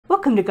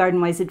Welcome to Garden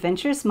Wise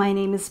Adventures. My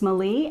name is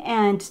Malie,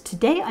 and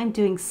today I'm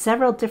doing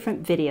several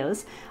different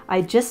videos.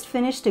 I just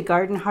finished a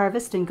garden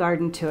harvest and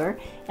garden tour,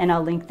 and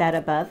I'll link that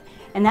above,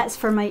 and that's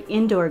for my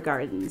indoor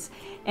gardens.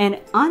 And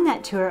on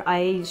that tour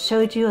I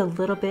showed you a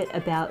little bit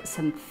about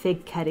some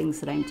fig cuttings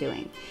that I'm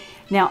doing.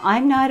 Now,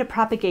 I'm not a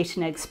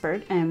propagation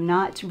expert, and I'm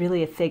not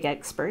really a fig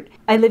expert.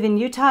 I live in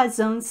Utah,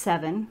 Zone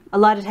 7. A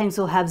lot of times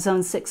we'll have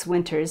Zone 6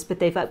 winters, but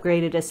they've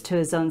upgraded us to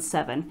a Zone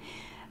 7.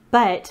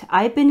 But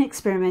I've been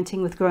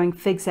experimenting with growing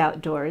figs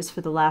outdoors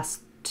for the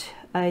last,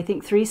 I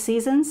think, 3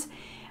 seasons,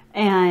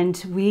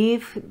 and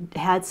we've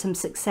had some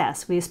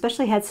success. We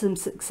especially had some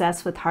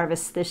success with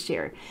harvests this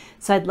year.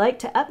 So I'd like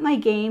to up my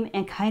game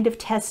and kind of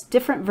test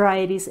different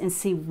varieties and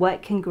see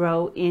what can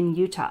grow in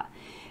Utah.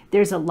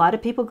 There's a lot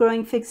of people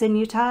growing figs in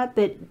Utah,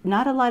 but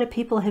not a lot of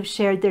people have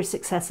shared their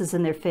successes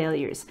and their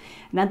failures.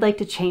 And I'd like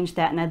to change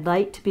that, and I'd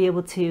like to be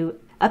able to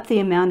up the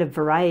amount of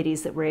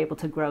varieties that we're able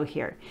to grow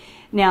here.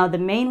 Now, the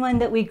main one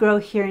that we grow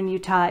here in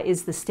Utah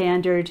is the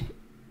standard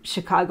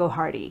Chicago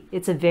hardy.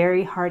 It's a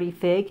very hardy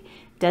fig,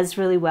 does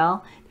really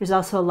well. There's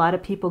also a lot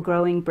of people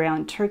growing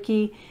brown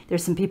turkey.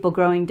 There's some people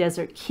growing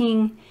Desert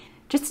King.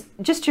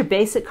 Just your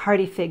basic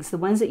hardy figs, the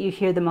ones that you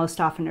hear the most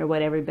often are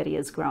what everybody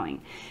is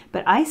growing.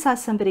 But I saw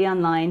somebody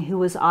online who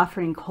was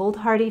offering cold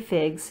hardy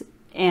figs,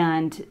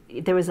 and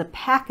there was a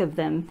pack of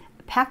them,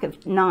 a pack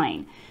of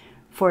 9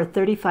 for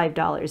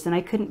 $35, and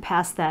I couldn't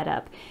pass that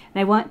up. And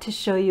I want to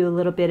show you a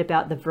little bit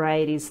about the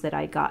varieties that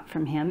I got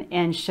from him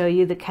and show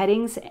you the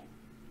cuttings,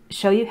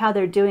 show you how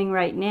they're doing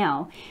right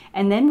now,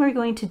 and then we're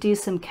going to do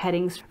some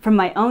cuttings from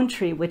my own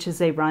tree, which is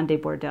a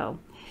Ronde Bordeaux.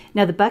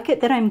 Now, the bucket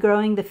that I'm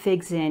growing the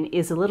figs in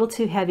is a little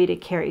too heavy to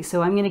carry,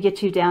 so I'm going to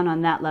get you down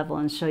on that level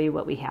and show you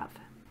what we have.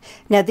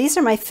 Now, these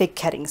are my fig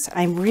cuttings.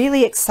 I'm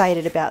really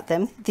excited about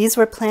them. These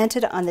were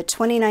planted on the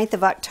 29th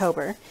of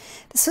October.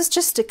 This was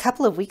just a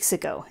couple of weeks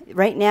ago.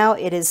 Right now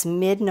it is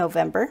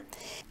mid-November,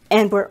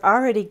 and we're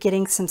already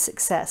getting some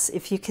success.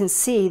 If you can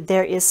see,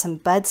 there is some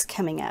buds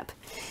coming up.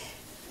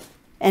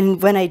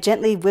 And when I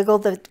gently wiggle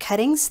the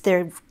cuttings,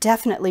 they're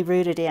definitely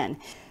rooted in.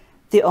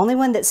 The only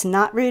one that's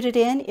not rooted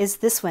in is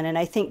this one, and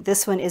I think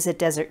this one is a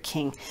Desert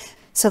King.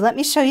 So let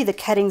me show you the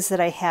cuttings that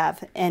I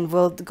have, and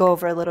we'll go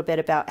over a little bit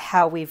about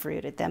how we've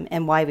rooted them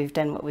and why we've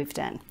done what we've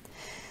done.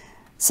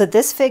 So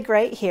this fig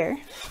right here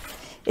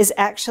is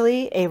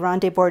actually a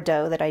Ronde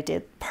Bordeaux that I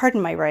did.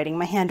 Pardon my writing,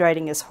 my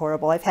handwriting is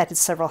horrible. I've had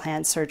several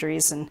hand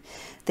surgeries and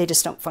they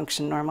just don't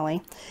function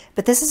normally.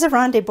 But this is a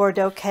Ronde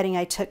Bordeaux cutting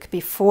I took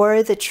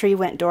before the tree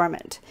went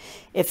dormant.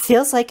 It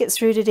feels like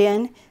it's rooted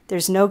in.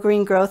 There's no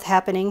green growth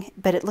happening,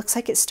 but it looks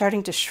like it's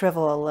starting to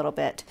shrivel a little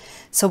bit.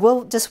 So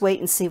we'll just wait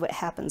and see what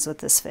happens with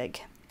this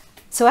fig.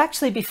 So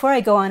actually, before I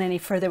go on any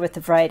further with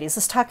the varieties,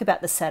 let's talk about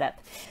the setup.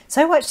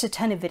 So I watched a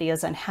ton of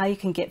videos on how you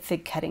can get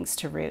fig cuttings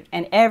to root,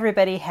 and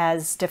everybody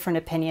has different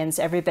opinions.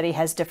 Everybody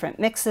has different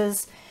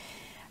mixes.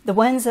 The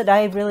ones that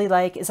I really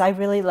like is I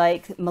really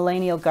like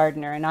Millennial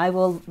Gardener, and I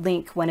will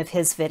link one of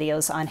his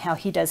videos on how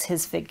he does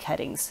his fig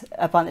cuttings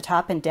up on the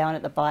top and down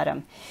at the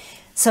bottom.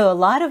 So a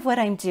lot of what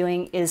I'm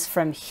doing is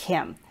from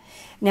him.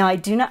 Now,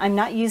 I'm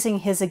not using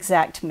his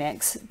exact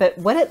mix, but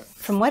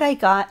from what I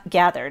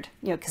gathered,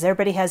 because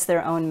everybody has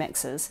their own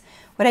mixes,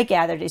 what I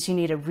gathered is you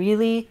need a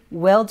really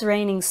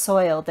well-draining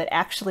soil that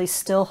actually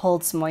still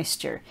holds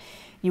moisture.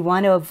 You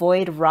want to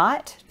avoid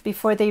rot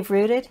before they've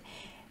rooted,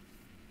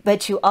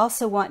 but you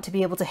also want to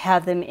be able to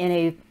have them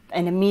in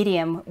a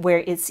medium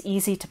where it's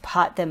easy to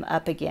pot them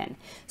up again.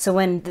 So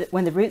when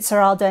the roots are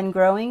all done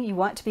growing, you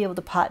want to be able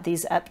to pot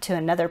these up to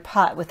another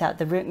pot without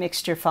the root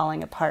mixture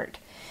falling apart.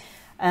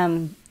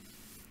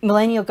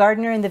 Millennial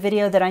Gardener, in the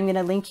video that I'm going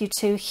to link you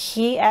to,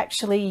 he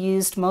actually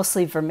used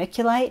mostly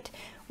vermiculite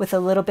with a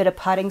little bit of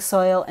potting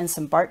soil and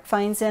some bark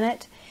fines in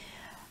it.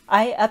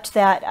 I upped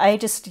that. I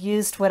just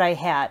used what I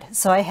had.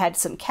 So I had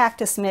some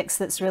cactus mix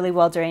that's really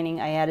well draining.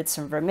 I added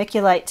some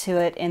vermiculite to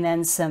it and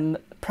then some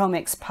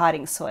ProMix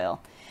potting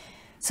soil.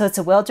 So it's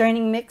a well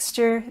draining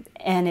mixture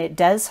and it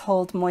does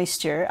hold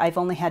moisture. I've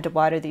only had to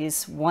water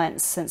these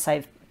once since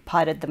I've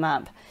potted them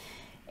up,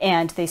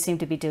 and they seem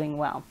to be doing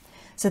well.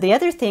 So the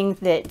other thing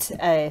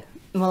that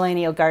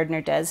Millennial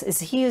Gardener does is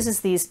he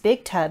uses these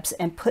big tubs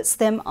and puts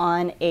them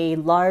on a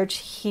large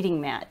heating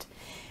mat.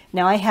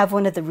 Now, I have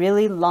one of the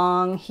really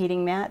long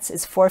heating mats.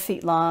 It's 4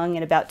 feet long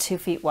and about 2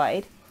 feet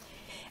wide.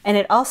 And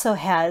it also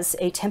has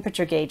a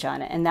temperature gauge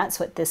on it, and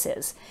that's what this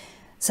is.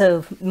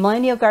 So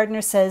Millennial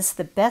Gardener says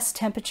the best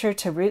temperature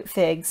to root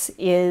figs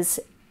is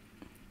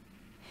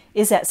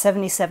at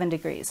 77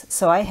 degrees.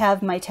 So I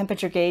have my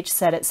temperature gauge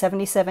set at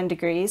 77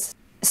 degrees.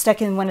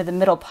 Stuck in one of the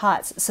middle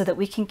pots so that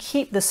we can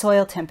keep the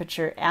soil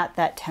temperature at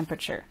that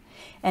temperature.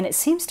 And it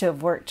seems to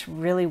have worked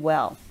really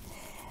well.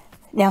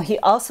 Now, he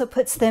also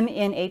puts them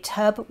in a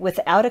tub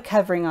without a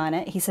covering on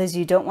it. He says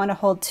you don't want to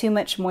hold too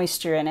much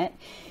moisture in it,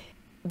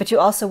 but you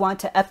also want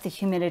to up the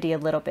humidity a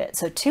little bit.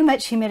 So too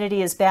much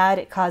humidity is bad.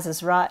 It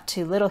causes rot.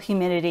 Too little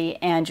humidity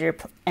and your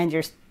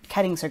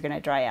cuttings are going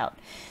to dry out.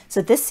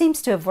 So this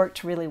seems to have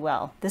worked really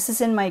well. This is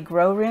in my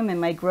grow room,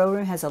 and my grow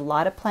room has a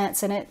lot of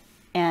plants in it,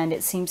 and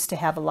it seems to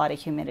have a lot of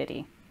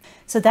humidity.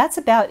 So that's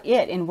about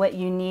it in what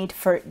you need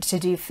to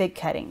do fig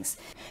cuttings.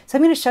 So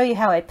I'm going to show you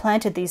how I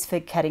planted these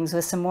fig cuttings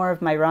with some more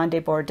of my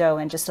Ronde Bordeaux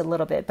in just a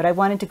little bit, but I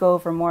wanted to go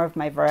over more of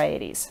my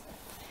varieties.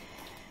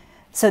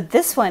 So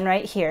this one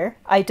right here,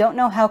 I don't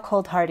know how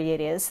cold hardy it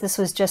is. This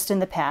was just in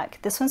the pack.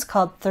 This one's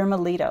called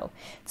Thermalito.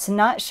 It's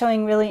not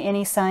showing really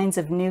any signs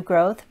of new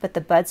growth, but the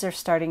buds are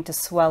starting to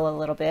swell a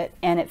little bit,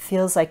 and it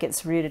feels like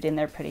it's rooted in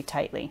there pretty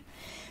tightly.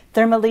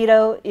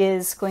 Thermalito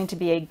is going to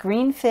be a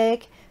green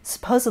fig,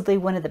 supposedly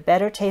one of the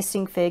better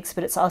tasting figs,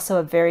 but it's also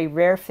a very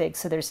rare fig,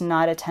 so there's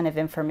not a ton of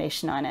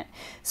information on it.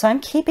 So I'm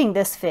keeping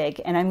this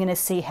fig, and I'm going to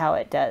see how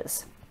it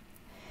does.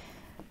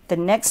 The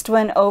next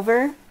one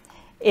over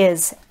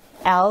is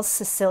Al's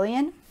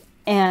Sicilian,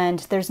 and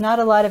there's not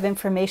a lot of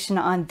information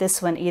on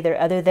this one either,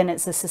 other than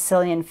it's a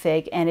Sicilian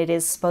fig, and it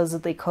is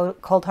supposedly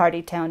cold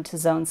hardy down to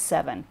zone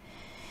 7.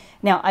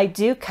 Now, I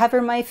do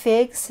cover my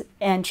figs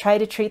and try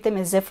to treat them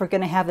as if we're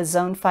going to have a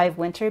zone 5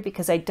 winter,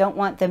 because I don't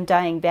want them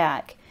dying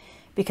back,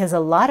 because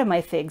a lot of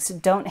my figs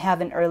don't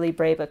have an early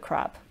Breba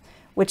crop,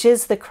 which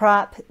is the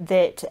crop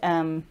that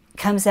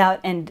comes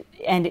out and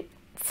it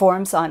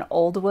forms on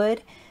old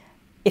wood.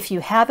 If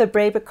you have a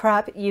Breba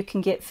crop, you can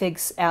get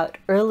figs out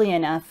early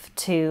enough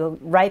to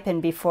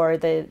ripen before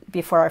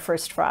our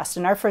first frost.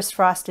 And our first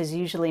frost is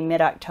usually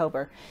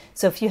mid-October.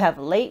 So if you have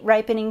late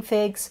ripening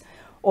figs,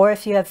 or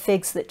if you have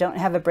figs that don't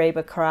have a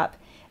Breba crop,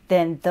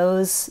 then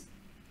those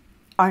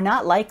are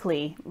not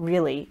likely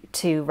really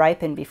to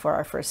ripen before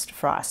our first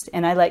frost.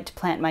 And I like to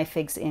plant my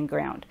figs in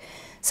ground.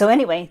 So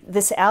anyway,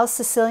 this Al's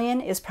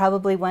Sicilian is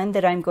probably one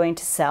that I'm going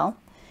to sell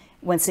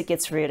once it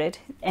gets rooted.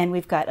 And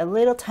we've got a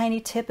little tiny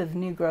tip of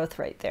new growth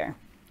right there.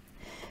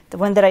 The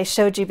one that I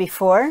showed you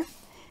before,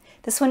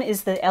 this one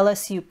is the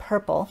LSU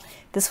Purple.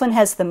 This one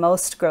has the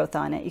most growth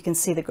on it. You can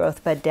see the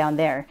growth bud down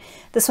there.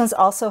 This one's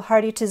also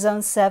hardy to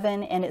zone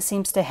 7, and it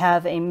seems to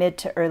have a mid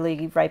to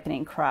early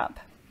ripening crop.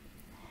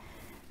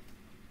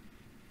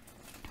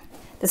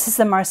 This is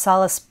the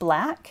Marsalis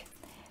Black.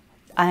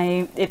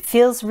 It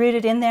feels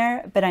rooted in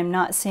there, but I'm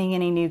not seeing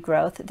any new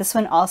growth. This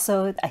one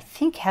also, I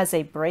think, has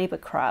a Breba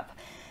crop.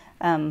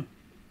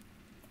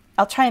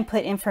 I'll try and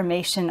put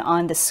information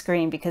on the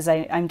screen because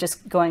I'm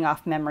just going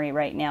off memory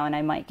right now and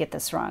I might get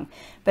this wrong.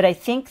 But I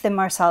think the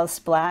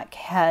Marsalis Black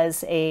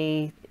has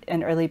an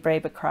early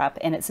Breba crop,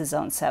 and it's a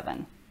zone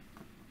 7.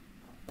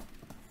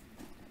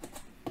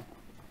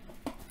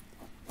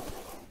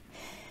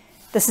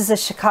 This is a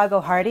Chicago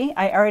Hardy.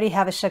 I already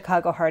have a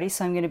Chicago Hardy,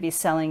 so I'm going to be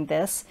selling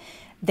this.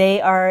 They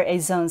are a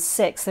zone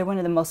 6. They're one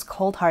of the most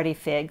cold hardy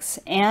figs.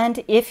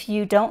 And if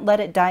you don't let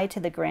it die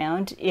to the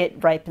ground,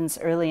 it ripens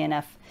early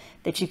enough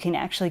that you can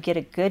actually get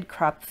a good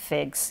crop of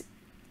figs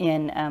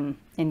in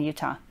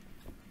Utah.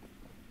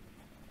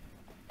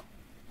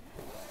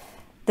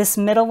 This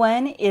middle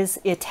one is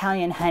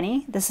Italian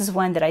Honey. This is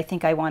one that I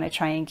think I want to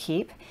try and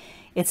keep.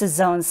 It's a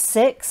zone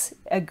 6,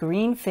 a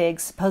green fig,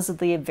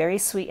 supposedly a very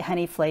sweet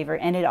honey flavor,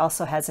 and it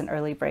also has an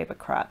early Breba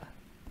crop.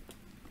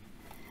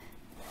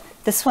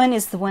 This one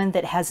is the one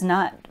that has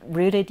not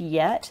rooted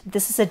yet.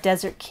 This is a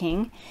Desert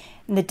King.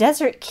 And the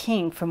Desert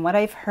King, from what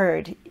I've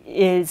heard,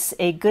 is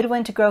a good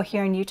one to grow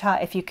here in Utah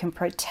if you can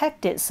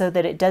protect it so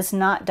that it does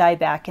not die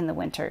back in the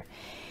winter.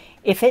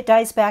 If it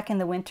dies back in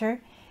the winter,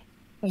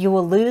 you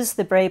will lose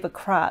the Breba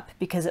crop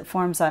because it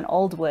forms on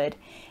old wood,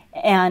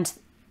 and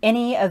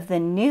any of the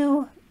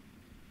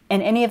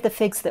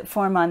figs that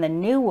form on the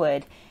new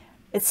wood,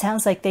 it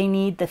sounds like they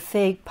need the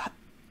fig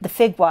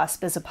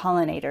wasp as a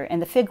pollinator,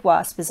 and the fig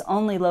wasp is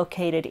only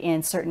located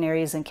in certain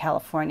areas in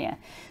California.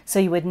 So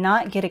you would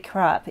not get a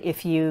crop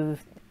if you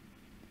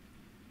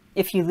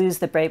lose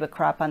the Breba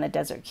crop on the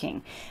Desert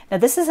King. Now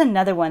this is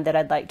another one that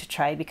I'd like to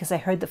try because I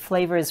heard the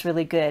flavor is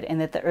really good,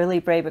 and that the early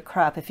Breba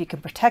crop, if you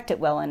can protect it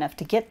well enough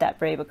to get that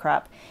Breba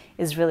crop,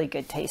 is really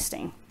good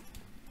tasting.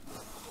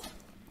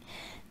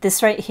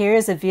 This right here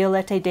is a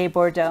Violette de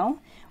Bordeaux.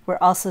 We're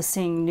also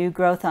seeing new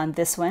growth on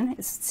this one.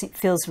 It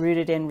feels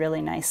rooted in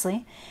really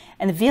nicely.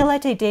 And the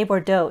Violette de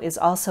Bordeaux is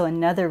also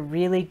another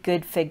really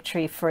good fig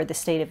tree for the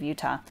state of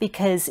Utah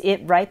because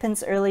it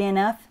ripens early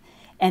enough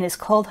and is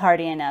cold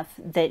hardy enough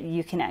that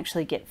you can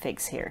actually get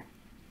figs here.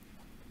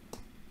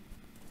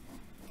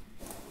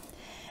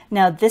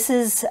 Now this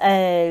is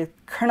a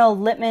Colonel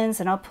Littman's,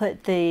 and I'll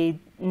put the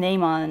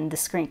name on the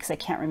screen because I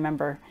can't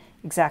remember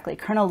exactly.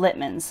 Colonel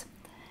Littman's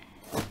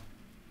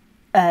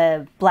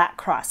Black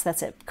Cross,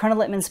 that's it. Colonel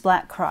Littman's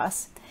Black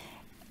Cross.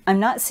 I'm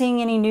not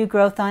seeing any new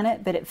growth on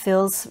it, but it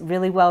feels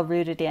really well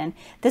rooted in.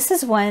 This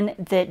is one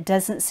that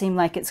doesn't seem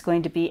like it's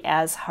going to be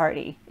as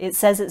hardy. It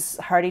says it's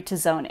hardy to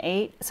zone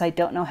 8, so I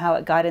don't know how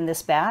it got in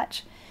this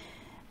batch.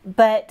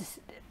 But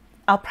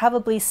I'll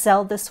probably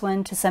sell this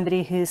one to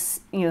somebody who's,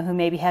 who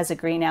maybe has a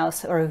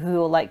greenhouse or who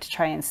will like to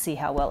try and see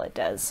how well it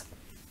does.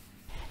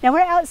 Now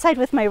we're outside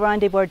with my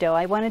Ronde Bordeaux.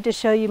 I wanted to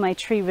show you my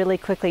tree really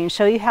quickly and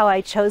show you how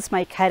I chose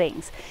my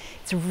cuttings.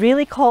 It's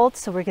really cold,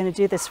 so we're going to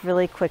do this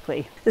really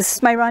quickly. This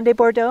is my Ronde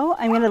Bordeaux.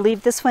 I'm going to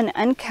leave this one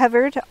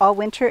uncovered all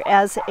winter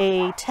as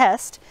a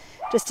test,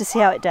 just to see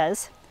how it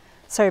does.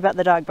 Sorry about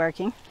the dog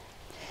barking.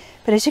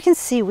 But as you can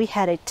see, we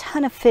had a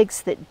ton of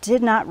figs that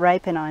did not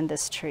ripen on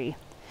this tree.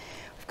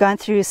 We've gone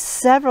through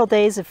several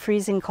days of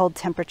freezing cold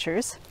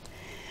temperatures.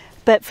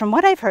 But from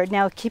what I've heard,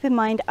 now keep in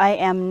mind, I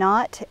am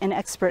not an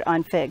expert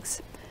on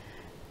figs,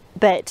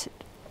 but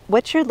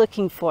what you're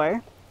looking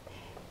for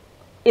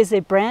is a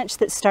branch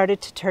that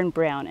started to turn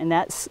brown,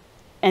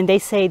 and they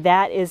say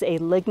that is a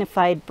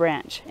lignified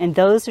branch, and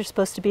those are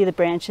supposed to be the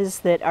branches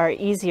that are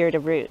easier to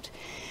root.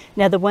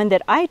 Now the one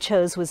that I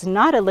chose was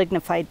not a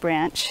lignified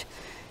branch,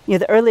 you know,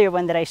 the earlier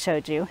one that I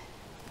showed you.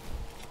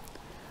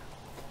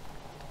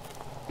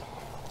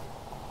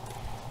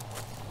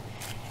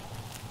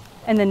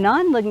 And the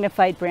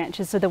non-lignified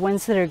branches are the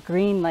ones that are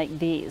green like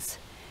these.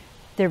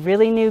 They're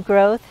really new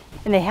growth,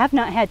 and they have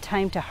not had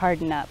time to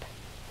harden up.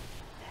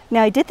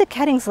 Now I did the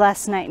cuttings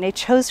last night, and I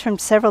chose from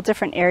several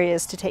different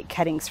areas to take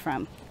cuttings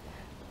from.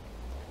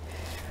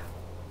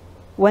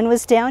 One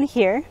was down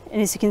here,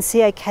 and as you can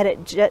see, I cut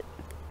it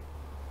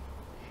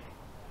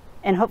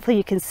and hopefully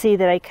you can see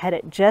that I cut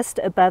it just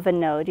above a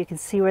node. You can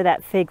see where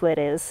that figlet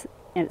is,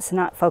 and it's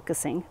not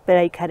focusing, but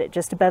I cut it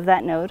just above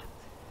that node.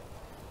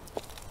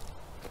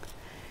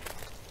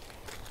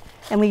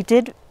 And we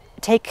did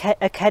take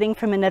a cutting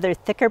from another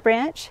thicker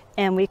branch,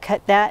 and we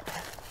cut that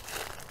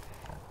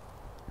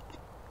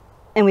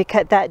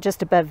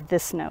just above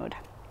this node.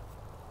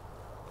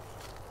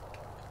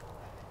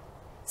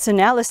 So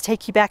now let's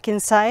take you back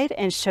inside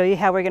and show you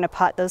how we're going to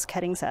pot those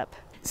cuttings up.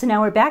 So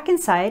now we're back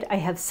inside. I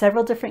have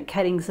several different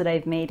cuttings that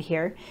I've made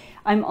here.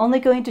 I'm only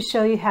going to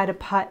show you how to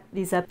pot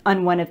these up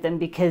on one of them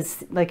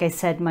because, like I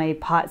said, my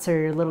pots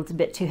are a little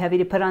bit too heavy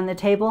to put on the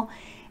table.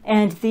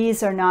 And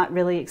these are not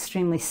really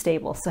extremely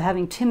stable. So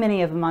having too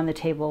many of them on the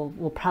table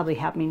will probably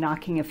have me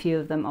knocking a few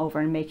of them over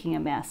and making a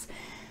mess.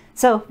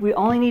 So we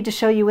only need to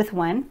show you with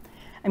one.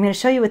 I'm going to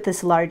show you with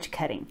this large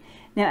cutting.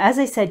 Now, as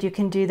I said, you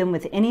can do them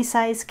with any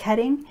size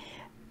cutting,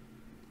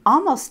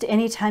 almost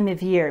any time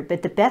of year,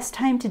 but the best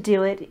time to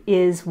do it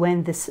is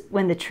when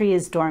the tree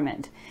is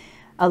dormant.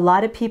 A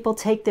lot of people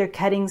take their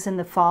cuttings in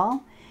the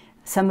fall.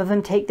 Some of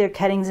them take their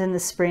cuttings in the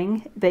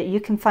spring, but you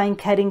can find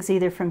cuttings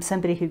either from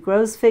somebody who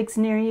grows figs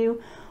near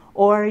you,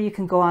 or you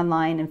can go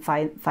online and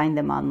find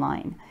them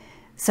online.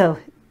 So,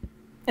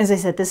 as I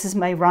said, this is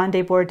my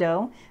Ronde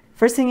Bordeaux.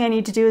 First thing I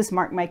need to do is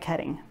mark my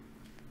cutting.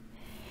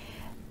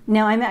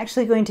 Now I'm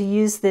actually going to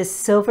use this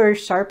silver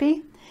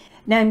Sharpie.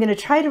 Now I'm going to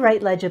try to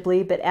write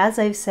legibly, but as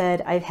I've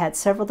said, I've had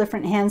several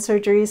different hand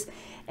surgeries,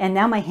 and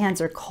now my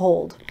hands are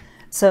cold.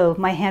 So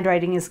my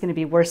handwriting is going to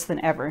be worse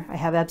than ever. I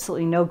have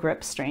absolutely no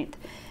grip strength.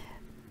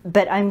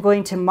 But I'm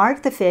going to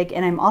mark the fig,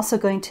 and I'm also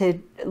going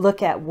to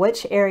look at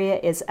which area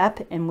is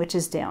up and which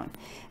is down.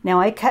 Now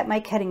I cut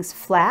my cuttings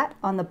flat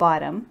on the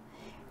bottom,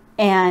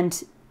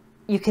 and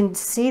you can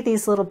see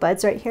these little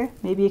buds right here.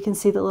 Maybe you can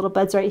see the little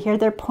buds right here.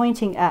 They're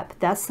pointing up.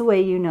 That's the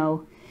way you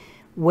know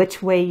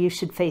which way you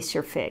should face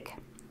your fig.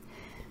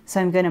 So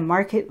I'm going to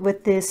mark it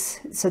with this.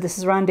 So this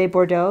is Ronde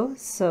Bordeaux.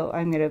 So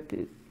I'm going to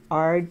do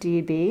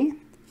RDB.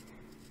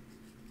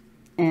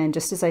 And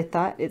just as I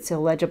thought, it's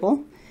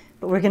illegible.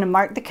 But we're going to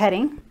mark the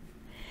cutting.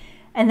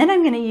 And then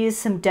I'm going to use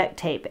some duct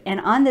tape. And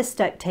on this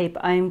duct tape,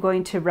 I'm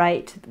going to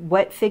write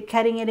what fig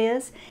cutting it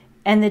is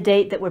and the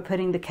date that we're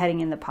putting the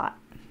cutting in the pot.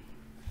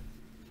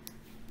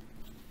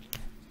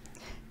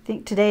 I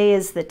think today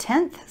is the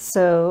 10th,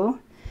 so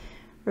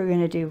we're going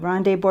to do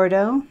Ronde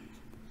Bordeaux.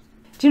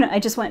 Do you know, I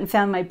just went and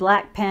found my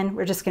black pen.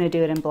 We're just going to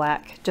do it in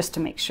black just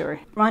to make sure.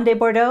 Ronde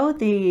Bordeaux,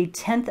 the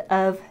 10th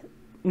of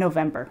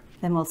November.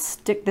 Then we'll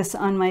stick this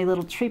on my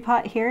little tree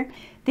pot here.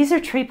 These are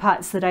tree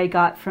pots that I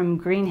got from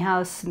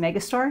Greenhouse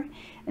Megastore,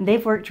 and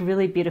they've worked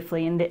really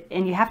beautifully.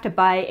 And you have to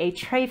buy a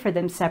tray for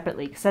them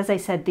separately, because as I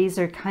said, these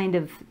are kind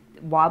of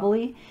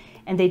wobbly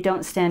and they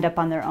don't stand up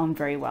on their own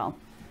very well.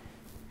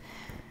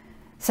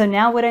 So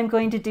now what I'm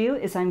going to do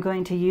is I'm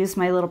going to use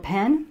my little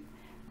pen.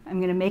 I'm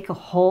going to make a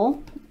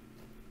hole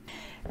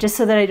just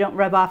so that I don't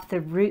rub off the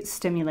root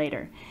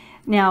stimulator.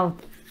 Now,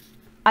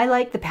 I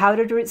like the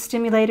powdered root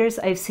stimulators.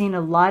 I've seen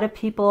a lot of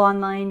people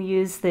online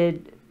use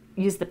the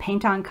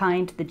paint-on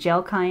kind, the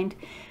gel kind,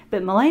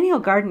 but Millennial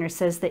Gardener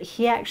says that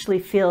he actually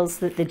feels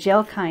that the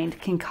gel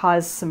kind can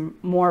cause some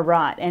more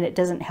rot and it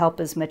doesn't help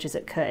as much as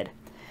it could.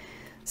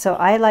 So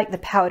I like the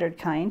powdered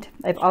kind.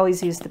 I've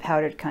always used the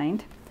powdered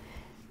kind.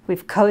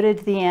 We've coated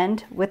the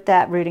end with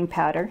that rooting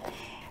powder.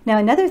 Now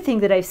another thing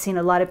that I've seen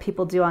a lot of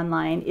people do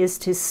online is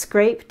to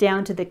scrape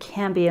down to the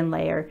cambium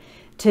layer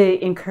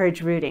to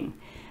encourage rooting.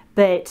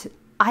 But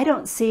I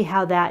don't see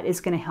how that is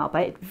going to help.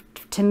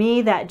 To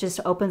me, that just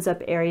opens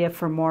up area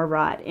for more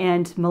rot,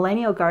 and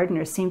Millennial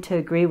Gardener seemed to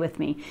agree with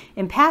me.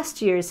 In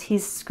past years,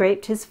 he's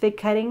scraped his fig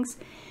cuttings,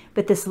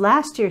 but this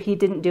last year he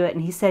didn't do it,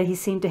 and he said he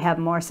seemed to have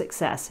more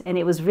success. And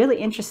it was really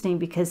interesting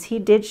because he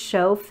did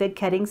show fig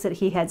cuttings that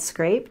he had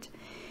scraped,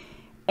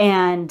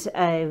 and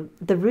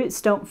the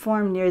roots don't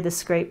form near the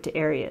scraped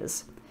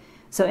areas.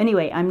 So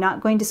anyway, I'm not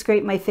going to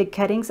scrape my fig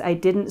cuttings. I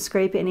didn't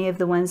scrape any of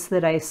the ones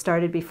that I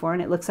started before,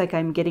 and it looks like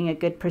I'm getting a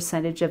good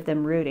percentage of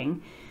them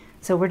rooting.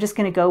 So we're just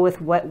going to go with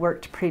what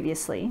worked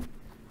previously.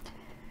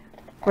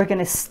 We're going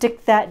to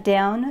stick that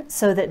down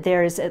so that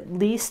there's at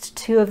least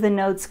 2 of the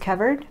nodes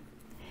covered.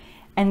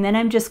 And then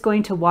I'm just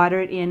going to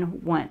water it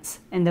in once.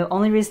 And the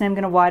only reason I'm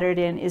going to water it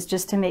in is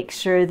just to make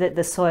sure that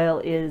the soil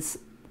is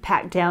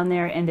packed down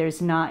there and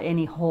there's not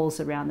any holes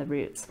around the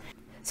roots.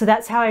 So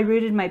that's how I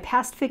rooted my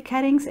past fig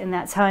cuttings, and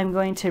that's how I'm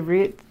going to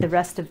root the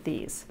rest of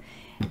these.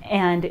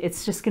 And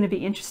it's just going to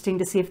be interesting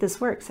to see if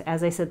this works.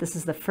 As I said, this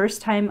is the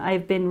first time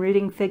I've been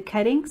rooting fig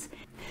cuttings.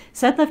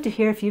 So I'd love to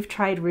hear if you've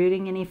tried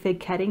rooting any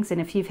fig cuttings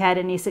and if you've had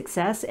any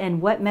success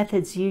and what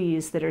methods you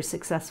use that are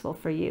successful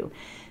for you.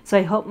 So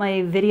I hope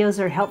my videos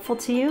are helpful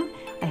to you.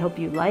 I hope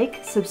you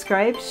like,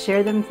 subscribe,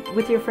 share them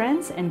with your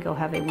friends, and go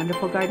have a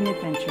wonderful garden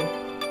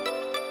adventure.